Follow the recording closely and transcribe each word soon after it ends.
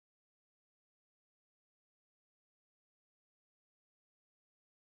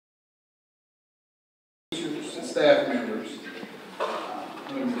staff members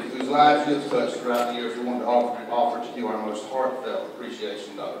whose lives you have touched throughout the years, we want to offer to you our most heartfelt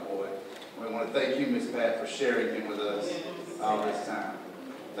appreciation, Dr. Boyd. We want to thank you, Ms. Pat, for sharing him with us all this time.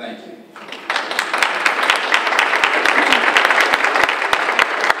 Thank you.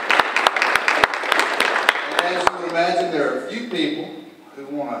 And as you would imagine, there are a few people who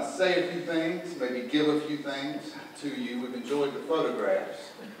want to say a few things, maybe give a few things to you. We've enjoyed the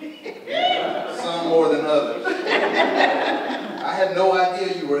photographs, some more than others. I had no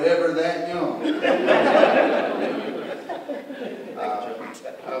idea you were ever that young.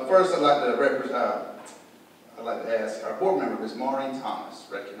 First, I'd like to ask our board member, Ms. Maureen Thomas,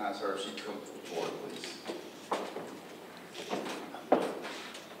 recognize her if she'd come forward, please.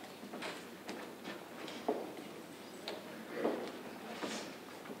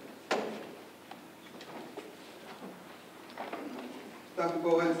 Dr.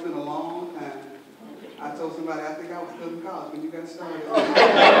 Boyd, it's been a long time. I told somebody I think I was still in college when you got started.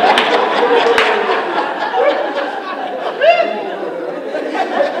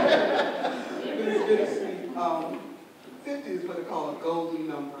 50 is what they call a golden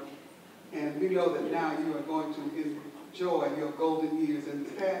number. And we know that now you are going to enjoy your golden years. And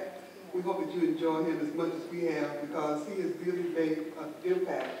Pat, we hope that you enjoy him as much as we have, because he has really made an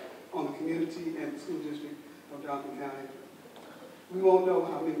impact on the community and the school district of Darlington County. We won't know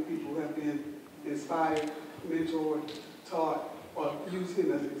how many people have been inspired, mentored, taught, or used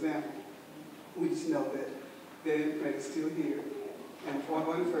him as an example. We just know that that imprint is still here. And before I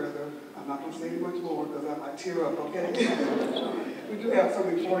go any further, I'm not going to say any much more because I might tear up, okay? We do have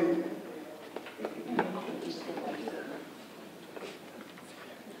something for you.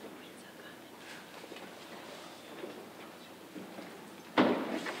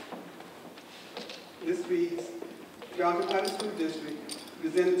 This reads, Darlington County School District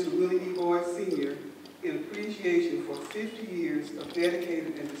presented to Willie E. Boyd Sr. in appreciation for 50 years of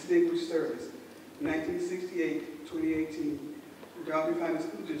dedicated and distinguished service, 1968-2018, Darlington County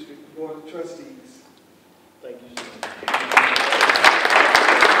School District Board of Trustees. Thank you, sir.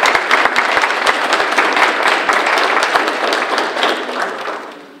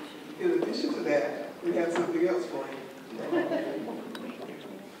 In addition to that, we have something else for you.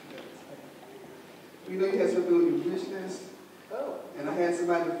 We know you had something on your wish list, and I had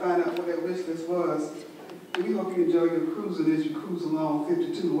somebody to find out what that wish list was. We hope you enjoy your cruising as you cruise along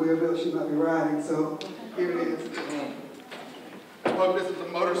 52, wherever else you might be riding. So here it is. I hope this is a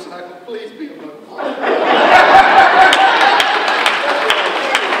motorcycle. Please be a motorcycle.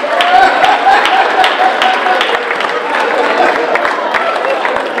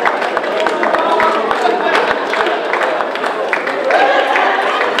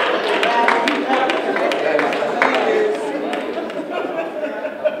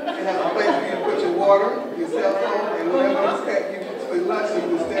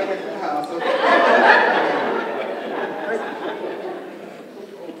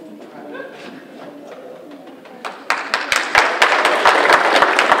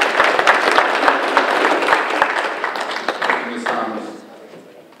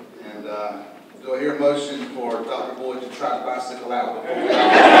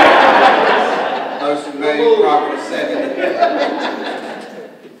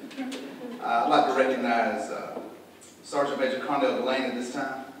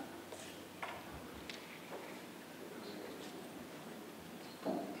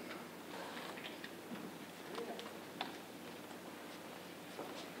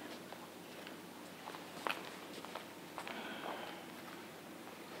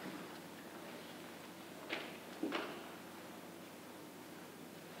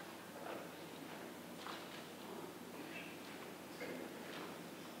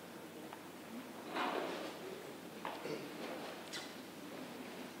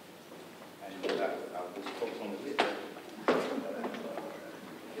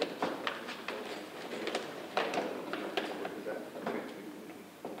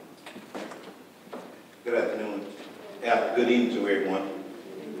 Good afternoon. Good evening to everyone.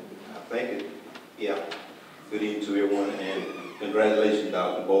 I think it, yeah. Good evening to everyone, and congratulations,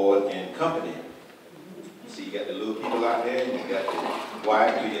 Dr. Boyd and company. See, you got the little people out there, and you got the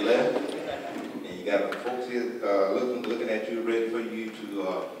wife to your left, and you got the folks here looking at you, ready for you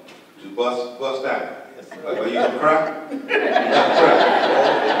to bust out. Are you gonna cry? You gonna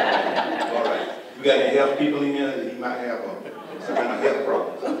cry? All right. We got any health people in here that you might have some kind of health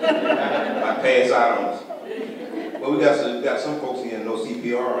problems. Might pass out on us. Well, we got some folks here that know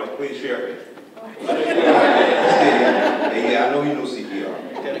CPR. Right? Please share it. Yeah, I know you know CPR.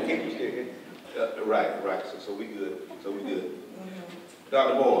 Right. So we good.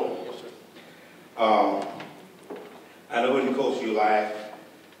 Dr. Boyd. I I know in the course of your life,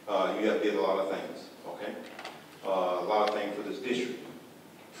 you have did a lot of things, okay? A lot of things for this district.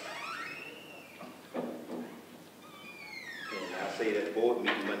 And I say that board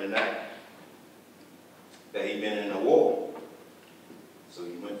meeting Monday night, that he been in a war. So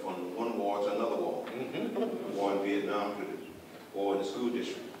he went from one war to another war. War in Vietnam to the war in the school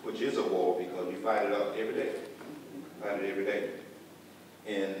district, which is a war because you fight it up every day. Fight it every day.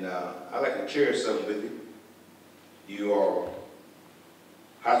 And I'd like to share something with you. You are a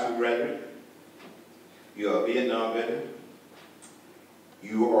high school graduate. You are a Vietnam veteran.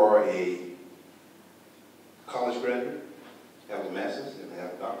 You are a college graduate, have a master's and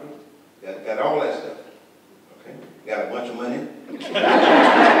have a doctorate. Got all that stuff. Okay? Got a bunch of money.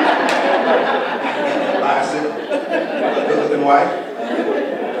 Bicycle. A good-looking wife.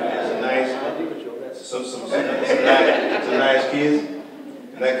 Some nice kids,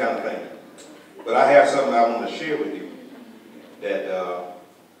 and that kind of thing. But I have something I want to share with you that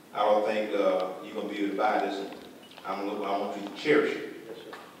I don't think you're going to be able to buy this. I want you to cherish it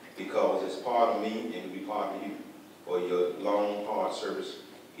because it's part of me and it'll be part of you for your long, hard service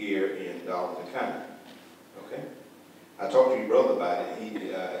here in Darlington County. Okay? I talked to your brother about it, and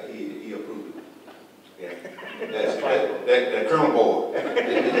he approved it. Yeah. That Colonel Boy,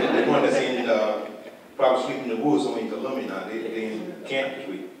 the one that's in probably sleeping in the woods on in Columbia now. They in camp this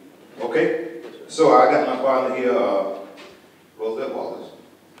week. Okay? So I got my father here, Rosette Wallace.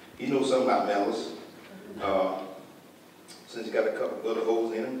 He knows something about malice. Since he got a couple little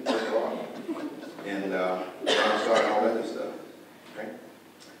holes in him, and started all that good stuff. Okay?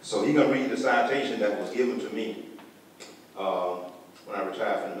 So he's gonna read the citation that was given to me when I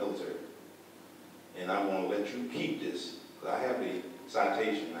retired from the military. And I'm gonna let you keep this. I have the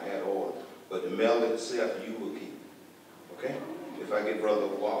citation, I had order. But the medal itself, you will keep. Okay? If I get Brother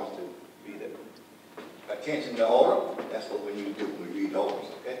Wallace to read that. Attention to order. That's what we need to do when we read orders,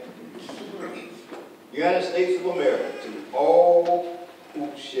 okay? United States of America, to all who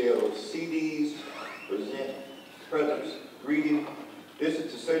shall see these presents greeting, this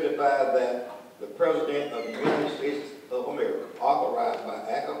is to certify that the President of the United States of America, authorized by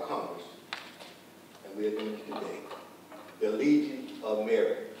Act of Congress, and we are doing it today, the Legion of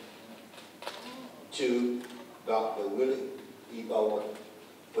Merit, to Dr. Willie E. Bowman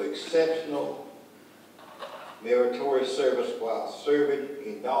for exceptional meritorious service while serving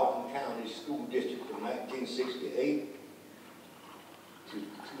in Darlington County School District from 1968 to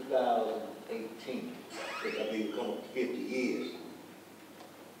 2018, which I believe come up to 50 years.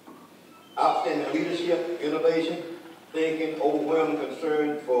 Outstanding leadership, innovation, thinking, overwhelming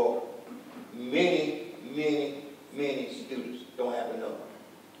concern for many, many, many students. Don't have a number,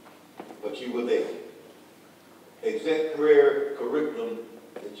 but you were there. Exemplary curriculum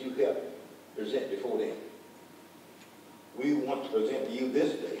that you helped present before them. We want to present to you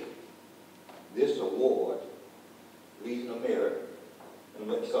this day, this award, Legion of Merit, and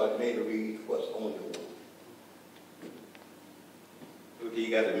let Sergeant Major read what's on the award. Okay, you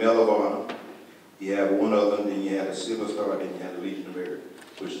got the Medal of Honor, you have one of them, then you have the Silver Star, then you have the Legion of Merit,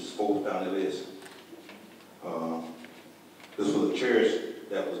 which is fourth down the list. This was a cherish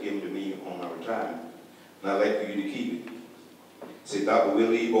that was given to me on my retirement, and I'd like for you to keep it. Say, Dr.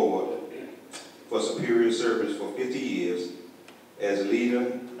 Willie E. Board, for superior service for 50 years as a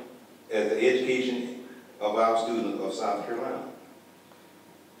leader, as the education of our students of South Carolina.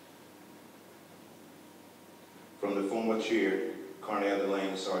 From the former chair, Cornell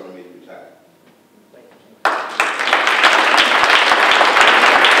Delane, Sergeant Major retired.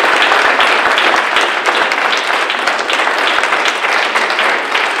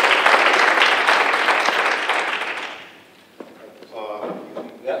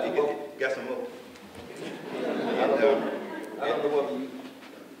 Got some more. I don't know whether you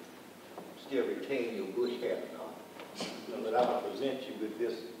still retain your bush hat or not, but I will present you with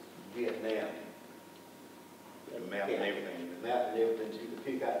this Vietnam. The map and everything. The map and everything, so you can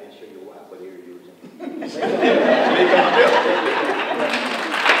pick out and show your wife what area you was in.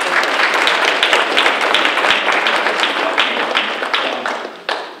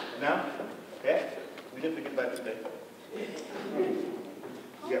 Now, Pat, we didn't forget about today.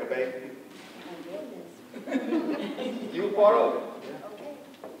 You got a bag? You were part of it.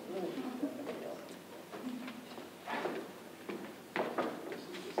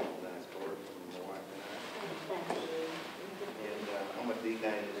 Nice card from my wife and I. And how much these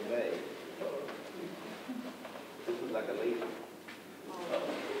guys in the bag? This looks like a lady.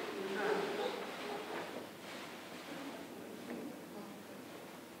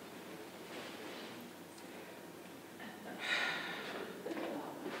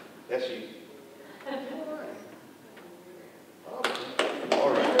 That's you.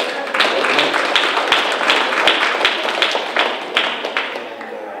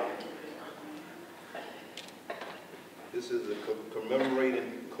 This is a commemorating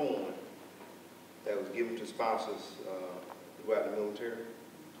coin that was given to spouses throughout the military,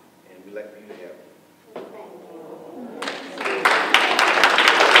 and we'd like for you to have it.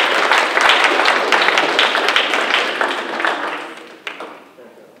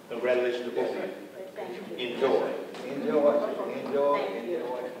 Congratulations to both of you. Enjoy. Enjoy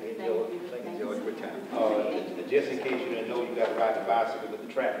your time. Just in case you didn't know, you got to ride the bicycle with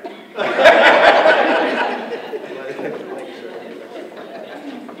the tractor.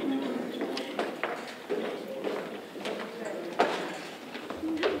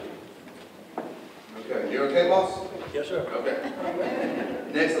 Okay, you okay, boss? Yes, sir. Okay.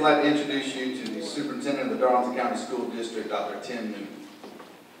 Next, I'd like to introduce you to the Superintendent of the Darlington County School District, Dr. Tim Newman.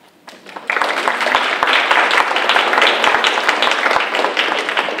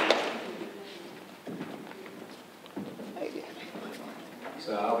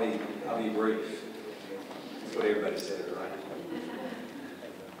 So I'll be brief. That's what everybody said, right?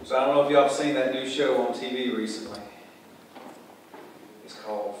 So I don't know if y'all have seen that new show on TV recently. It's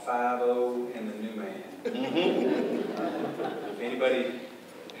called 5-0 and the New Man. If anybody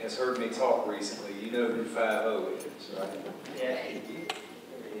has heard me talk recently, you know who 5-0 is, right? Yeah.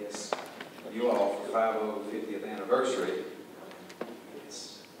 Yes. You all for 5-0 50th anniversary.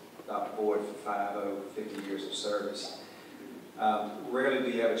 It's Dr. Boyd for 5-0 50 years of service. Rarely do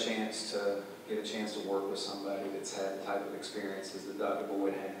you have a chance to get a chance to work with somebody that's had the type of experiences that Dr.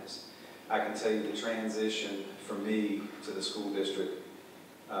 Boyd has. I can tell you the transition from me to the school district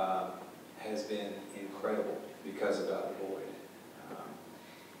has been incredible because of Dr. Boyd.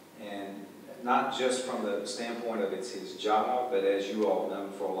 And not just from the standpoint of it's his job, but as you all know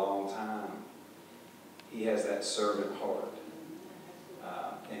for a long time, he has that servant heart.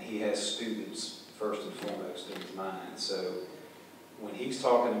 And he has students first and foremost in his mind. So when he's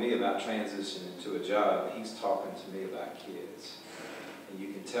talking to me about transitioning to a job, he's talking to me about kids. And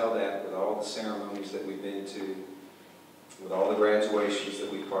you can tell that with all the ceremonies that we've been to, with all the graduations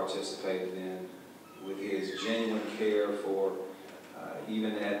that we participated in, with his genuine care for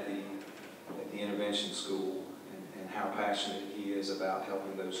even at the intervention school, and how passionate he is about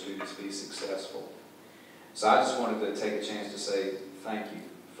helping those students be successful. So I just wanted to take a chance to say thank you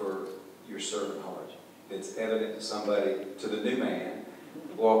for your servant heart. It's evident to somebody, to the new man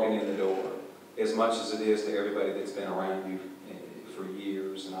walking in the door, as much as it is to everybody that's been around you for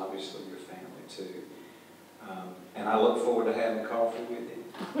years, and obviously your family too. And I look forward to having coffee with you.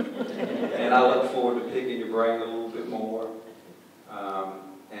 And I look forward to picking your brain a little bit more.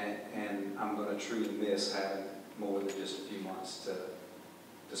 And I'm going to truly miss having more than just a few months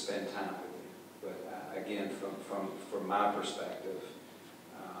to spend time with you. But again, from my perspective,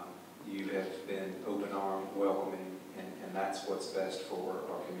 you have been open-armed, welcoming, and that's what's best for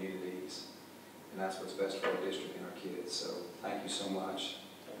our communities, and that's what's best for our district and our kids. So thank you so much.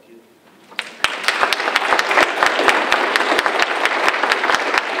 Thank you.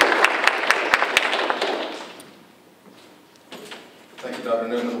 Thank you, Dr.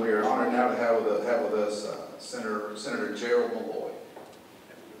 Newman. We are honored now to have with us Senator Gerald Malloy.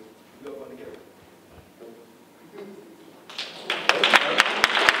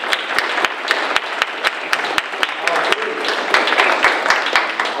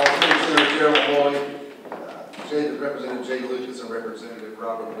 Representative Jay Lucas and Representative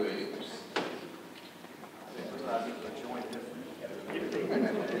Robert Williams.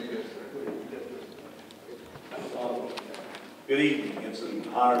 Good evening. It's an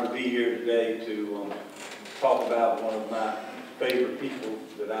honor to be here today to talk about one of my favorite people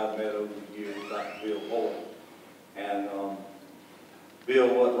that I've met over the years, Dr. Bill Boyd. And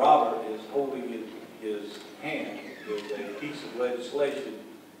Bill, what Robert is holding in his hand is a piece of legislation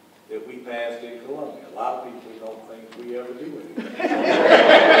that we passed in Columbia. A lot of people don't think we ever do anything.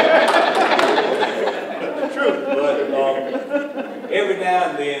 That's the truth. But every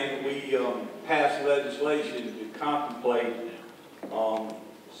now and then we pass legislation to contemplate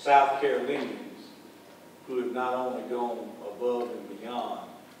South Carolinians who have not only gone above and beyond,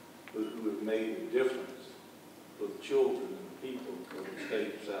 but who have made a difference for the children and the people of the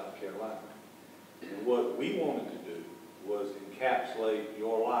state of South Carolina. And what we wanted to do was encapsulate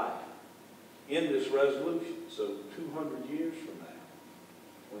your life in this resolution. So 200 years from now,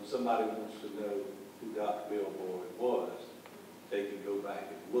 when somebody wants to know who Dr. Bill Boyd was, they can go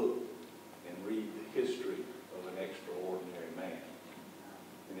back and look and read the history of an extraordinary man.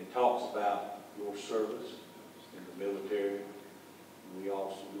 And it talks about your service in the military. And we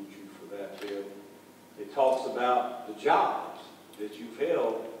all salute you for that, Bill. It talks about the jobs that you've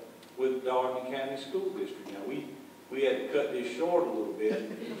held with the Darlington County School District. Now, we we had to cut this short a little bit.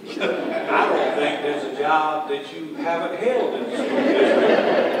 I don't think there's a job that you haven't held in the school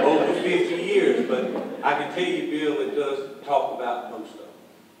district over 50 years, but I can tell you, Bill, it does talk about most of them.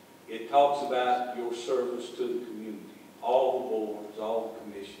 It talks about your service to the community, all the boards, all the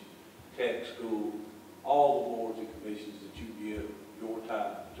commissions, tech school, all the boards and commissions that you give your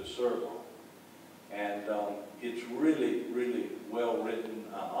time to serve on. And it's really, really well written.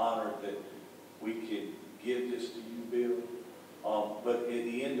 I'm honored that we could give this to you, Bill. But at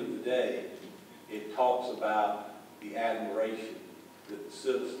the end of the day, it talks about the admiration that the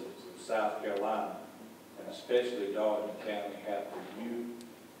citizens of South Carolina, and especially Darlington County, have for you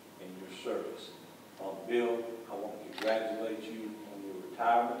and your service. Bill, I want to congratulate you on your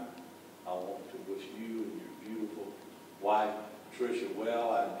retirement. I want to wish you and your beautiful wife, Patricia, well.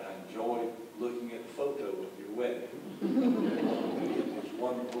 I enjoyed looking at the photo of your wedding. It's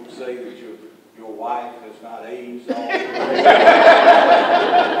wonderful to say that your wife has not aged all the way.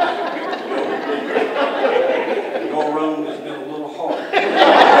 Your road has been a little hard.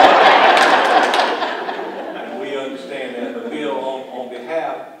 And we understand that. But Bill, on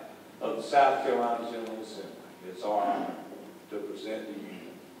behalf of the South Carolina General Assembly, it's our honor to present to you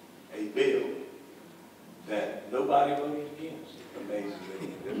a bill that nobody voted against,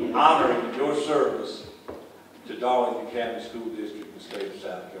 amazingly, honoring your service to Darlington County School District in the state of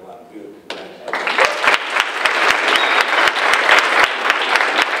South Carolina. Bill, congratulations.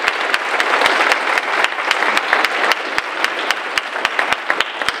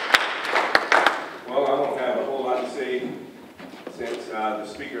 Well, I don't have a whole lot to say since the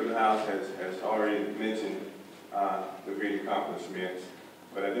Speaker of the House has already mentioned the great accomplishments.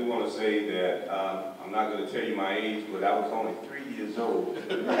 But I do want to say that I'm not going to tell you my age, but I was only 3 years old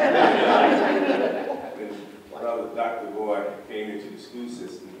when Brother Dr. Boyd came into the school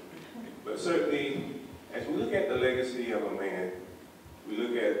system. But certainly, as we look at the legacy of a man, we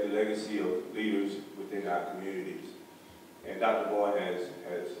look at the legacy of leaders within our communities. And Dr. Boyd has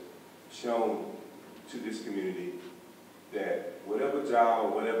shown to this community that whatever job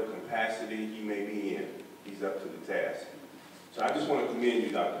or whatever capacity he may be in, he's up to the task. So I just want to commend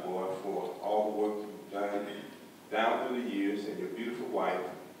you, Dr. Boyd, for all the work you've done down through the years, and your beautiful wife,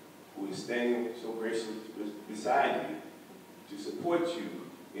 who is standing so graciously beside you to support you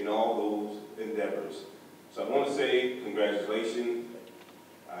in all those endeavors. So I want to say congratulations.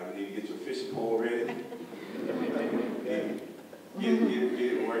 You need to get your fishing pole ready. Get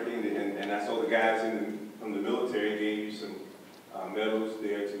it working. And I saw the guys from the military gave you some medals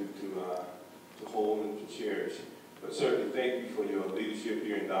there to hold and to cherish. But certainly thank you for your leadership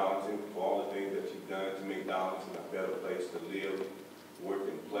here in Darlington, for all the things that you've done to make Darlington a better place to live, work,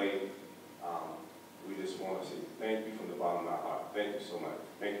 and play. We just want to say thank you from the bottom of our heart. Thank you so much.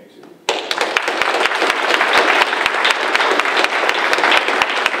 Thank you, too.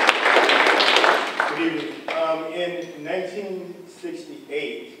 Good evening. In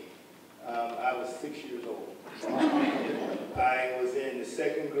 1968, I was 6 years old. I was in the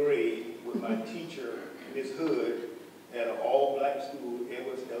second grade with my teacher, Ms. Hood, at an all-black school,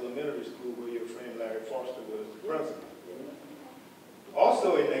 Edwards Elementary School, where your friend Larry Foster was the president.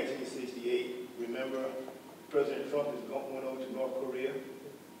 Also in 1968, remember President Trump went over to North Korea.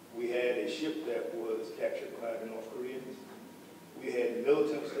 We had a ship that was captured by the North Koreans. We had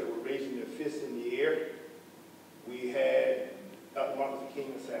militants that were raising their fists in the air. We had Dr. Martin Luther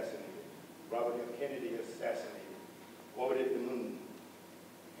King assassinated, Robert F. Kennedy assassinated, orbited the moon,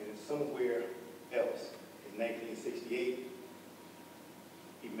 and somewhere else in 1968,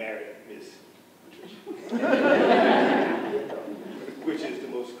 he married Miss Patricia, which is the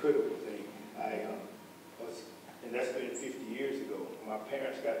most critical thing. And that's been 50 years ago. My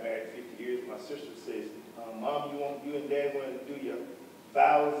parents got married 50 years. My sister says, Mom, you and Dad want to do your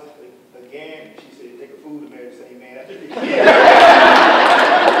vows again? She said, take a fool to marry the same man after 50 years.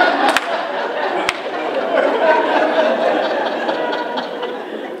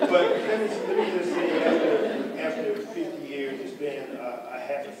 But let me just say, after 50 years, it's been a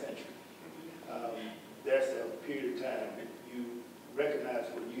half a century. That's a period of time. You recognize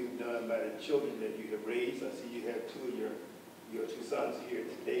what you've done by the children that you have raised. I see you have two of your two sons here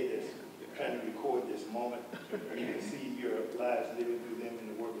today that's trying to record this moment. You can see your lives living through them and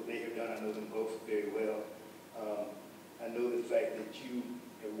the work that they have done. I know them both very well. I know the fact that you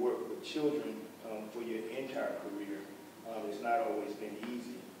have worked with children for your entire career. It's not always been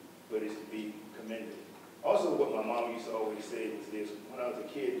easy, but it's to be commended. Also, what my mom used to always say was this: when I was a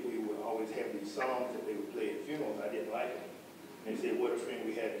kid, we would always have these songs that they would play at funerals. I didn't like them. And they said, what a friend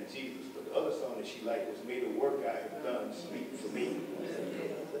we have in Jesus. But the other song that she liked was May the Work I Have Done Speak for Me.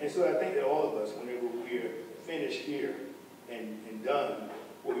 And so I think that all of us, whenever we're finished here and done,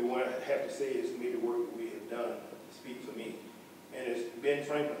 what we want to have to say is, may the work that we have done speak for me. And as Ben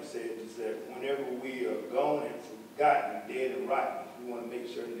Franklin said, is that whenever we are gone and forgotten, dead and rotten, we want to make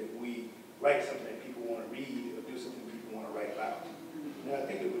sure that we write something that people want to read or do something people want to write about. And I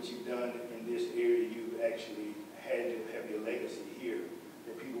think that what you've done in this area, you've actually had to have your legacy here,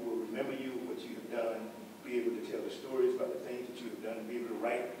 that people will remember you, what you have done, be able to tell the stories about the things that you have done, and be able to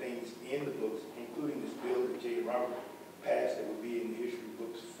write things in the books, including this bill that J. Robert passed that will be in the history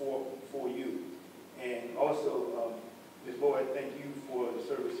books for you. And also, Ms. Boyd, thank you for the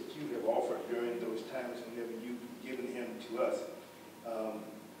service that you have offered during those times whenever you've given him to us.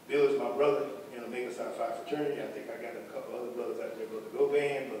 Bill is my brother in Omega Psi Phi fraternity. I think I got a couple other brothers out there, Brother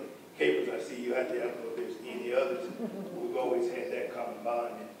Goban, Brother Capers, I see you out there. I don't know if there's any others. We've always had that common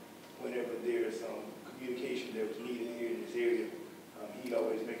bond, and whenever there's some communication that was needed here in this area, he'd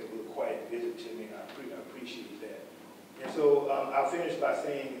always make a little quiet visit to me, and I appreciate that. And so I'll finish by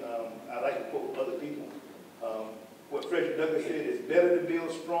saying I like to quote other people. What Frederick Douglass said is, better to build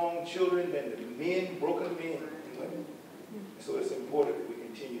strong children than the broken men and women. So it's important that we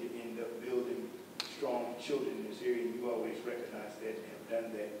continue to end up building strong children in this area, and you always recognize that and have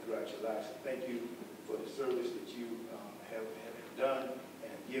done that throughout your life. So thank you for the service that you have done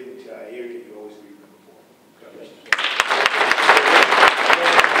and given to our area. You always be remembered for. God bless you.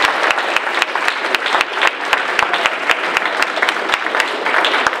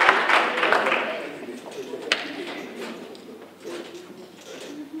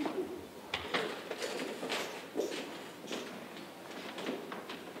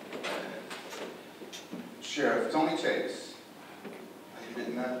 Sheriff Tony Chase. You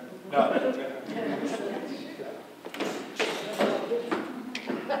didn't know? No.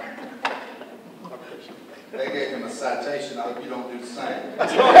 They gave him a citation. I hope you don't do the same.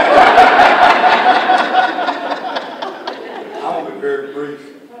 I'm going to be very brief.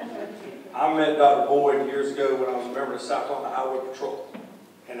 I met Dr. Boyd years ago when I was a member of the South Carolina Highway Patrol,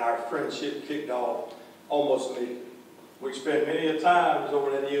 and our friendship kicked off almost immediately. We spent many a times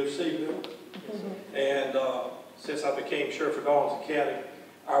over at the EOC building, and since I became Sheriff of Darlington County,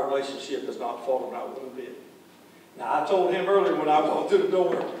 our relationship has not fallen out one bit. Now, I told him earlier when I walked through the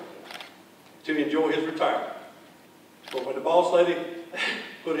door to enjoy his retirement. But when the boss lady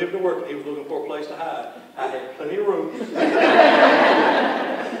put him to work and he was looking for a place to hide, I had plenty of room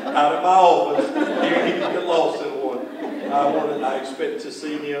out of my office. He could get lost in one. I expected to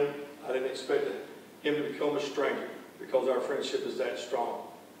see him. I didn't expect him to become a stranger because our friendship is that strong.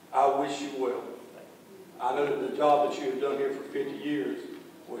 I wish you well. I know that the job that you have done here for 50 years,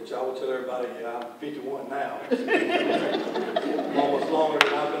 which I will tell everybody, yeah, I'm 51 now, almost longer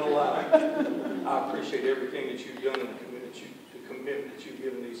than I've been alive. I appreciate everything that you've done and the commitment that you've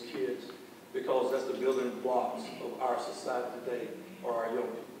given these kids, because that's the building blocks of our society today, or our young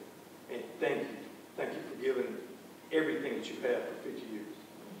people. And thank you for giving everything that you've had for 50 years.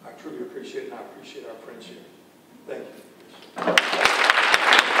 I truly appreciate it, and I appreciate our friendship. Thank you.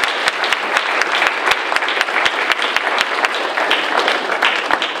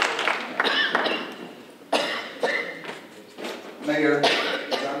 Mayor,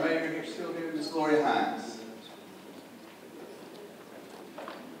 is our mayor here still here? Miss Gloria Hines.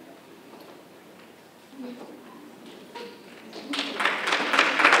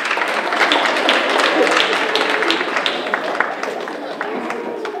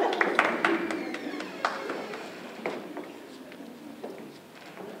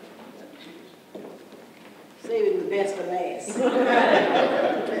 Saving the best for last.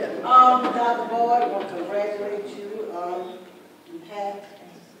 Dr. Boyd, I want to congratulate you on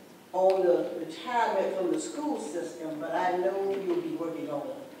the retirement from the school system, but I know you'll be working on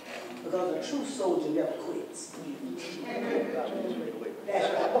it, because a true soldier never quits. That's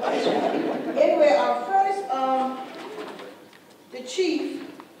right. Anyway, first, the chief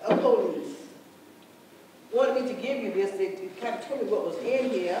of police wanted me to give you this. They kind of told me what was in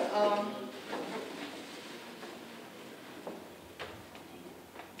here.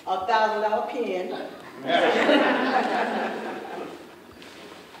 $1,000 pen.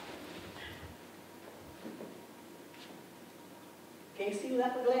 Can't see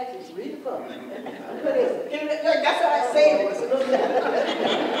without the glasses. Read the book. What is it? That's how I say it. It's a little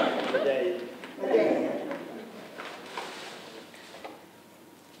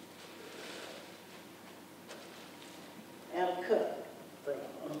and a cup.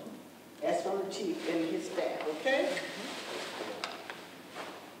 That's from the chief and his staff, okay?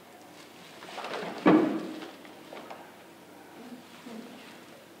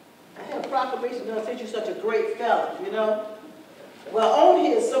 I had a proclamation done since you're such a great fellow, you know? Well, on on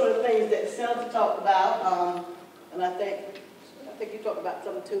here is some of the things that the senator talked about, and I think you talked about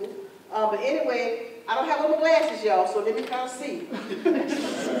some too. But anyway, I don't have on my glasses, y'all, so let me kind of see.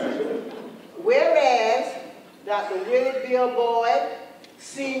 Whereas Dr. Willie Bill Boyd,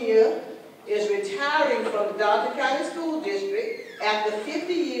 Sr., is retiring from the Darlington County School District after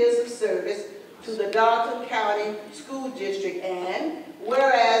 50 years of service to the Darlington County School District, and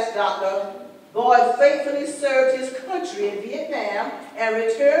whereas Dr. Boyd faithfully served his country in Vietnam and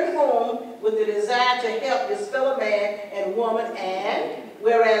returned home with the desire to help his fellow man and woman, and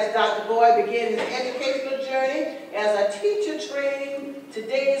whereas Dr. Boyd began his educational journey as a teacher training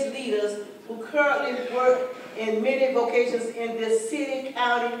today's leaders who currently work in many vocations in this city,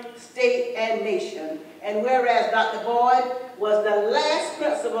 county, state, and nation. And whereas Dr. Boyd was the last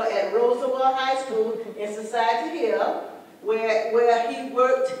principal at Roosevelt High School in Society Hill, where he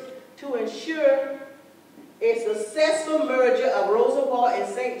worked to ensure a successful merger of Roosevelt and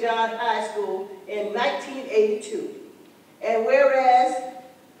St. John High School in 1982. And whereas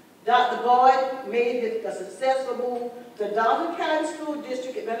Dr. Boyd made a successful move to Darlington County School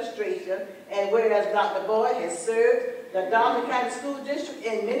District Administration, and whereas Dr. Boyd has served the Darlington County School District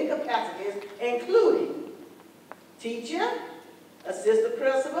in many capacities, including teacher, assistant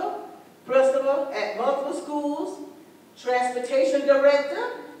principal, principal at multiple schools, transportation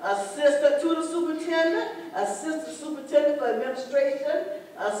director, assistant to the superintendent, assistant superintendent for administration,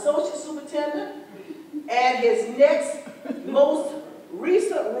 associate superintendent, and his next most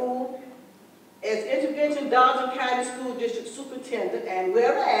recent role as Intervention Darlington County School District Superintendent. And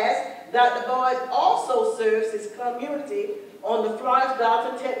whereas Dr. Boyd also serves his community on the Florence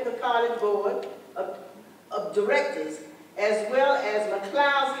Darlington Technical College Board of Directors, as well as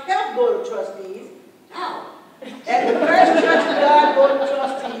McLeod's Health Board of Trustees, and the First Church of God Board of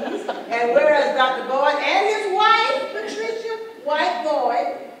Trustees. And whereas Dr. Boyd and his wife, Patricia White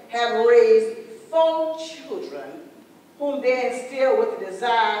Boyd, have raised 4 children whom they instill with the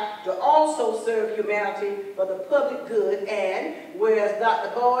desire to also serve humanity for the public good, and whereas Dr.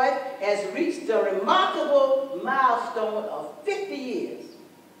 Boyd has reached the remarkable milestone of 50 years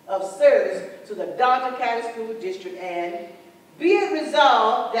of service to the Darlington County School District, and be it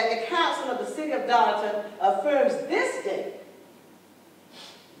resolved that the Council of the City of Darlington affirms this day,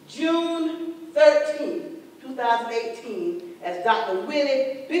 June 13, 2018, as Dr.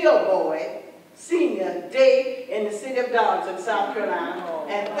 Willie Bill Boyd, Senior Day in the City of Darlington, South Carolina,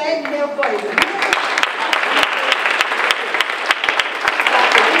 and thank him for his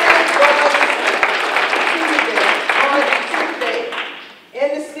Tuesday in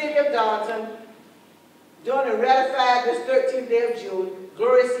the City of Darlington, during the ratified this 13th day of June.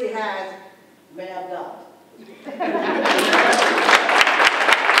 Gloria C. Hines, Mayor of Darlington.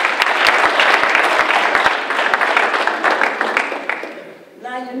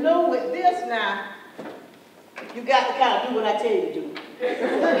 Now, you know, with this now, you got to kind of do what I tell you to do.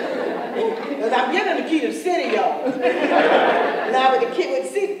 Because I'm giving the key to the city, y'all. Now, with the key to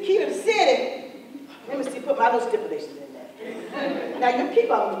the city, let me see, put my little stipulations in there. Now, you keep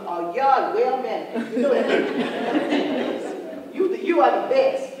our yard well managed. You know that. You are the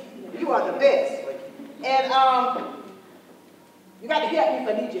best. You are the best. And you got to help me if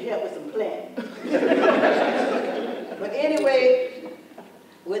I need your help with some planning. But anyway,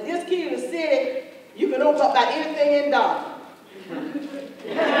 with this key to the city, you can open up about anything in Darlington.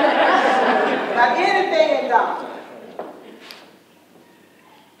 About anything in Darlington.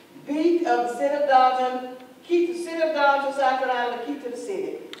 Beat of the City of Darlington, keep the City of Darlington, South Carolina, keep to the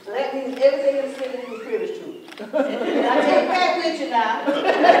city. So that means everything in the city you can create is true. And I take back with you now.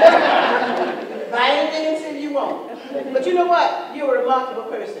 Buy anything in the city you want. But you know what? You're a remarkable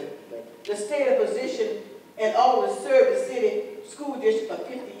person to stay in a position and always serve the city school district for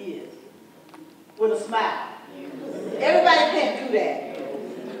 50 years with a smile. Everybody can't do that.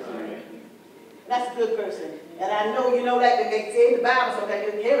 That's a good person. And I know you know that they say in the Bible sometimes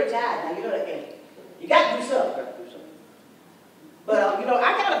you can't retire now. You know that can't. You got to do something. But you know,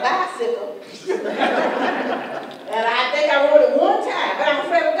 I got a bicycle. And I think I rode it one time, but I'm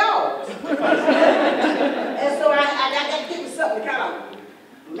afraid of dogs. And so I got to give me something to kind of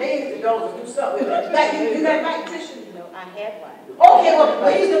amaze the dogs to do something with it. Like, you got a bike, Christian? No, I had one. Okay, well, I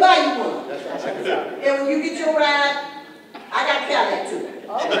used to buy you one. And when you get your ride, I got Cadillac too.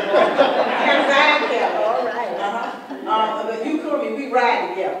 I got a ride Cadillac. All right. But you come and we ride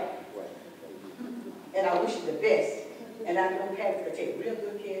together. And I wish you the best. And I know Pat's going to take real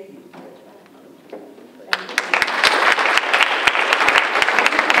good care of you.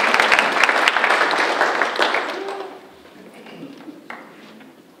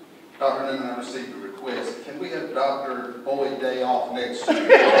 Dr. Newman, I received a request. Can we have Dr. Boyd Day off next year?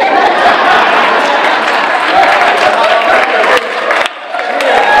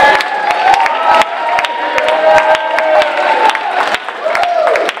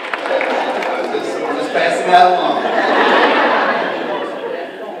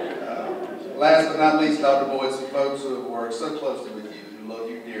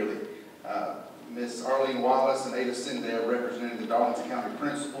 Ms. Arlene Wallace and Ada Sindel representing the Darlington County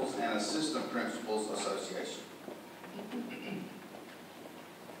Principals and Assistant Principals Association.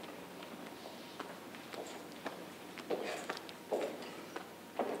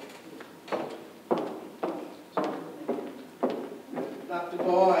 Dr.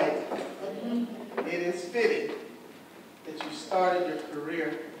 Boyd, it is fitting that you started your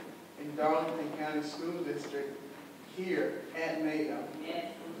career in Darlington County School District here at Mayo,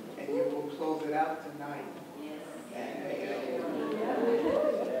 and you will close it out tonight at Mayo.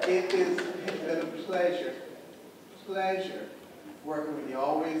 It has been a pleasure working with you. I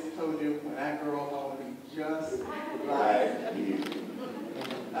always told you when I grow up I want to be just like you.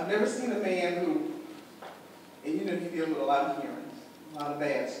 I've never seen a man who, and you know he deals with a lot of hearings, a lot of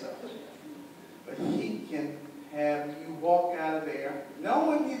bad stuff, but he can have you walk out of there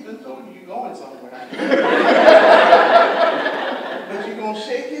knowing he's been told you you're going somewhere. But you're going to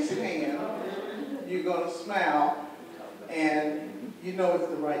shake his hand, you're going to smile, and you know it's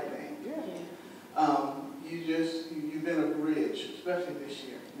the right thing. You've been a bridge, especially this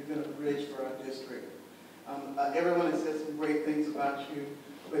year. You've been a bridge for our district. Everyone has said some great things about you,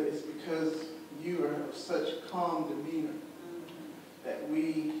 but it's because you are of such calm demeanor that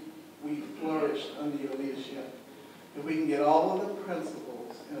we flourished under your leadership. If we can get all of the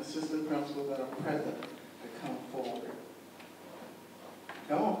principals and assistant principals that are present to come forward.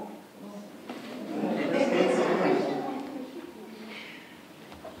 Come on.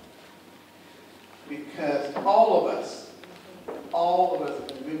 Because all of us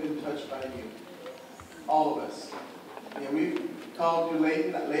have been touched by you. All of us. Yeah, we've called you late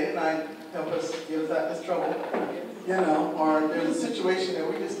at night, help us get us out of this trouble. You know, or there's a situation that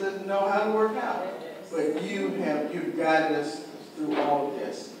we just didn't know how to work out. But you've guided us through all of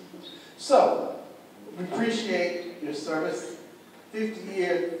this. So, we appreciate your service. 50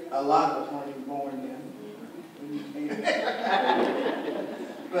 years, a lot of us weren't even born then.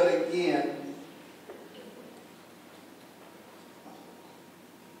 But again,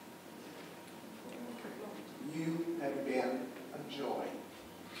 you have been a joy.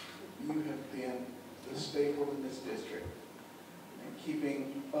 You have been the staple in this district and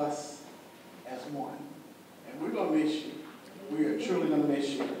keeping us as one. And we're going to miss you. We are truly going to miss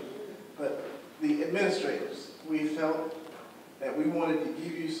you. But the administrators, we felt that we wanted to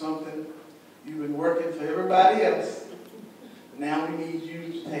give you something. You've been working for everybody else. Now we need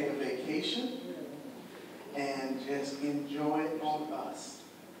you to take a vacation and just enjoy it on us.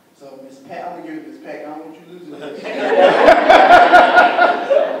 So, Ms. Pat, I'm going to give you Ms. Pat. I don't want you losing this.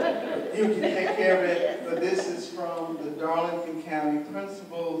 You can take care of it. But this is from the Darlington County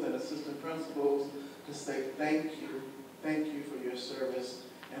principals and assistant principals to say thank you for your service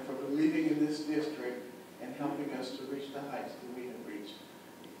and for believing in this district and helping us to reach the heights that we have reached.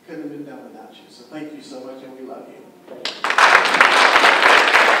 It couldn't have been done without you. So thank you so much, and we love you.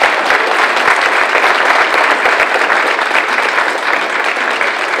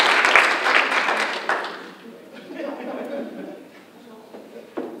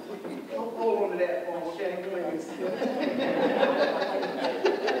 Hold on to that for okay, please.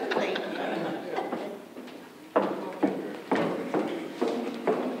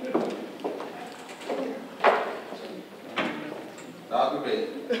 Dr. B,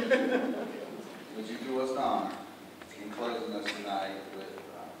 would you do us the honor in closing us tonight with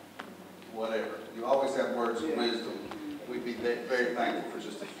whatever? You always have words of wisdom. We'd be very thankful for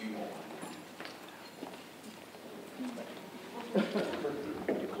just a few more.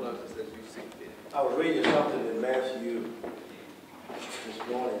 Close us as you see fit. I was reading something in Matthew this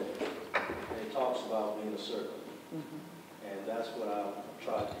morning, and it talks about being a servant. And that's what I've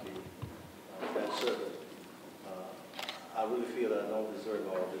tried to be, that servant. I really feel that I don't deserve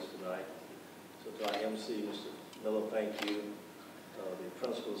all this tonight. So to our MC, Mr. Miller, thank you. The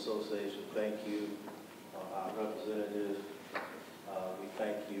Principal Association, thank you. Our representatives, we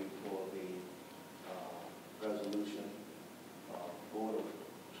thank you for the resolution. Board of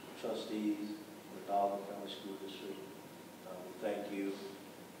Trustees of the Darlington County School District, we thank you.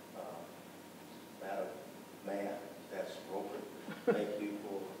 Madam Mayor, that's Roper, thank you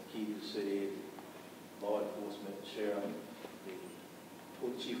for keeping the city, law enforcement, sheriff, the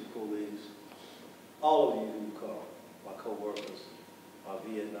chief of police, all of you who call, my co-workers, my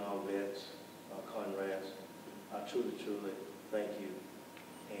Vietnam vets, my Conrads, I truly thank you.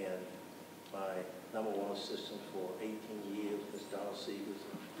 And my #1 assistant for 18 years, Ms. Donna Seegers,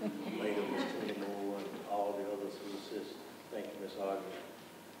 later Ms. Tina Moore, and all the others who assist. Thank you, Ms. Hargreaves.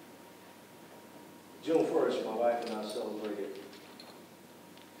 June 1st, my wife and I celebrated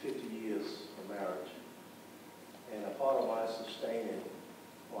 50 years of marriage. And a part of my sustaining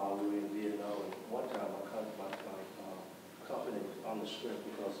while we were in Vietnam much strength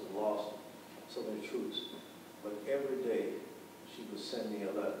because of the loss of so many troops. But every day, she would send me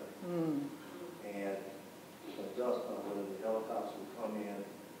a letter. And when the helicopters would come in,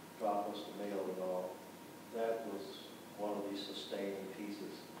 drop us the mail and all, that was one of the sustaining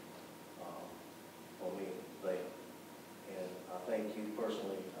pieces for me there. And I thank you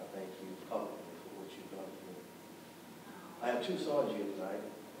personally, I thank you publicly for what you've done for me. I have two sons here tonight.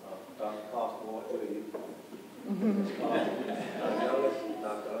 Dr. Cosmore, Willie,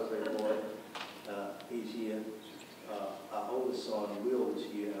 Dr. Osborne Boy, he's here. Our oldest son, Will, was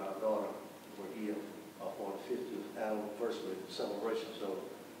here, and our daughter were here for the 50th anniversary celebration. So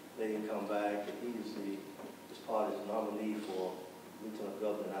they didn't come back, and he is his party's nominee for Lieutenant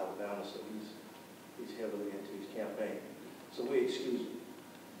Governor in Alabama, so he's heavily into his campaign. So we excuse him.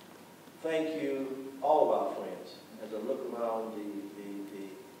 Thank you, all of our friends. As I look around the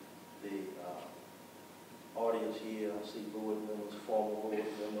audience here, I see board members, former board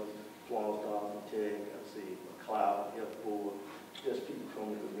members, Florence Darlington, I see McLeod, Health Board, just people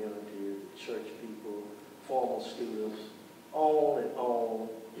from the community, the church people, former students, on and on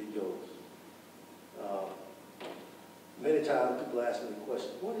it goes. Many times people ask me the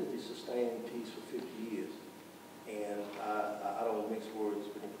question, what is the sustaining piece for 50 years? And I don't want to mix words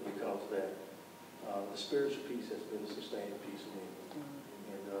when it comes to that. The spiritual piece has been the sustaining piece for me.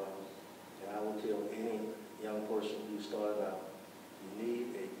 And I will tell any young person who started out, you need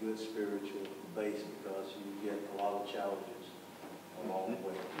a good spiritual base because you get a lot of challenges along the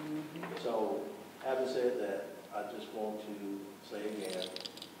way. So, having said that, I just want to say again,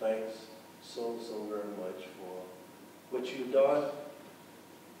 thanks so very much for what you've done.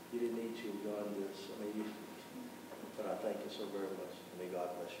 You didn't need to have done this. But I thank you so very much. May God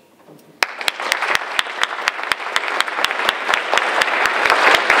bless you.